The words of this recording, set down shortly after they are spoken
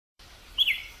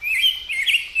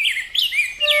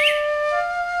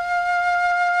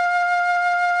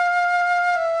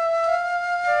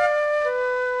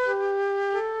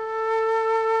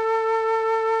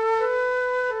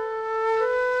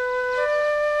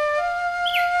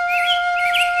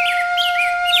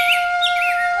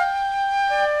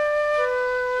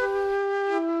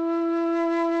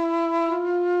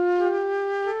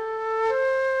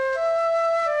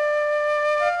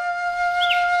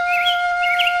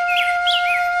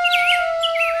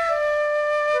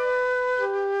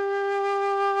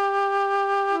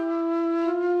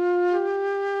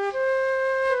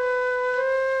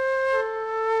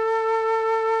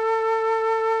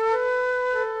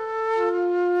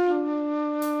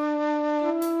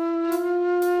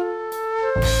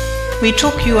We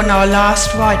took you on our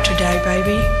last ride today,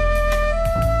 baby.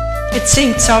 It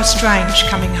seemed so strange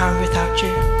coming home without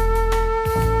you.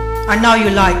 I know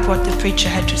you liked what the preacher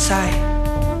had to say,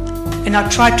 and I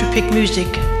tried to pick music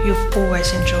you've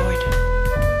always enjoyed.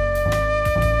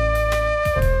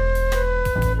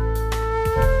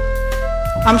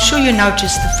 I'm sure you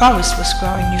noticed the forest was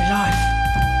growing new life,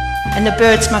 and the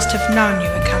birds must have known you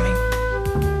were coming.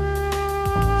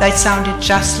 They sounded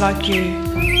just like you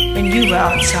when you were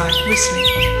outside whistling.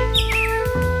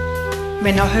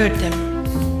 When I heard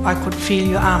them, I could feel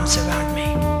your arms around me.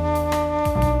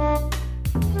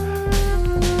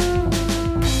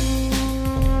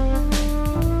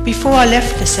 Before I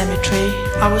left the cemetery,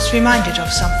 I was reminded of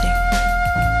something.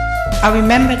 I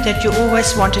remembered that you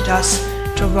always wanted us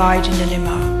to ride in the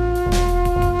limo.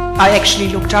 I actually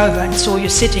looked over and saw you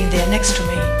sitting there next to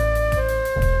me.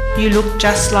 You looked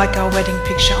just like our wedding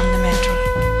picture on the mantle.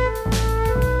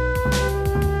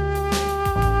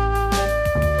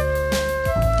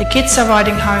 The kids are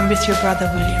riding home with your brother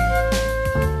William.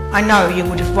 I know you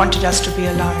would have wanted us to be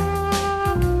alone.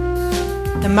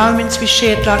 The moments we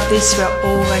shared like this were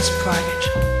always private,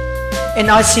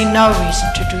 and I see no reason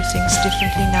to do things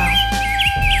differently now.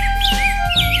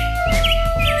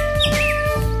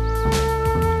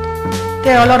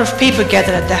 There are a lot of people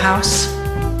gathered at the house,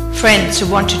 friends who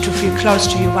wanted to feel close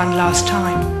to you one last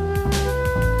time.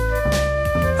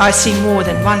 I see more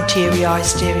than one teary eye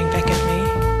staring back at me,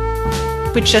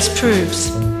 which just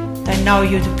proves they know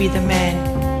you to be the man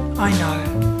I know.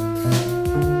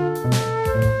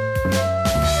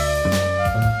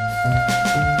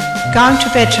 Going to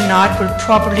bed tonight will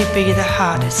probably be the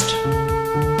hardest.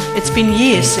 It's been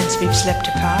years since we've slept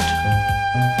apart.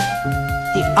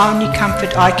 The only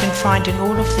comfort I can find in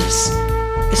all of this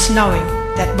is knowing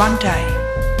that one day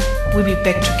we'll be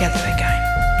back together again.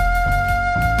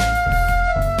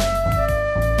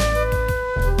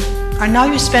 I know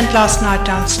you spent last night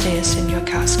downstairs in your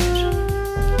casket,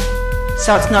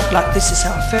 so it's not like this is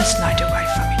our first night away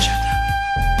from each other.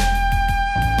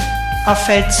 I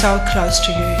felt so close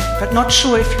to you, but not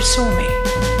sure if you saw me,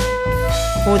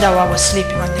 although I was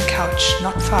sleeping on the couch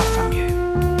not far from you.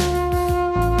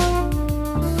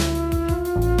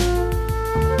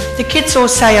 The kids all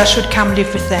say I should come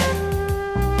live with them,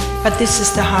 but this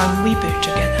is the home we built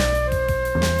together.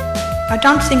 I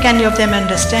don't think any of them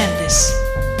understand this,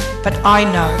 but I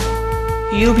know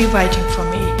you'll be waiting for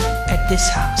me at this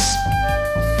house.